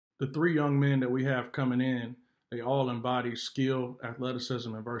The three young men that we have coming in, they all embody skill,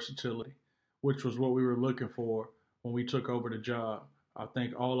 athleticism, and versatility, which was what we were looking for when we took over the job. I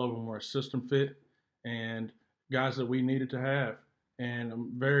think all of them were system fit and guys that we needed to have. And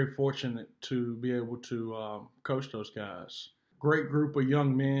I'm very fortunate to be able to coach those guys. Great group of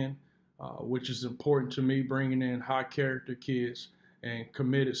young men, which is important to me, bringing in high character kids and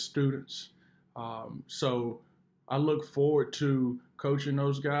committed students. So I look forward to coaching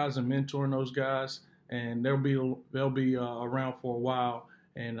those guys and mentoring those guys, and they'll be around for a while,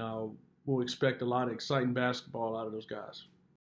 and we'll expect a lot of exciting basketball out of those guys.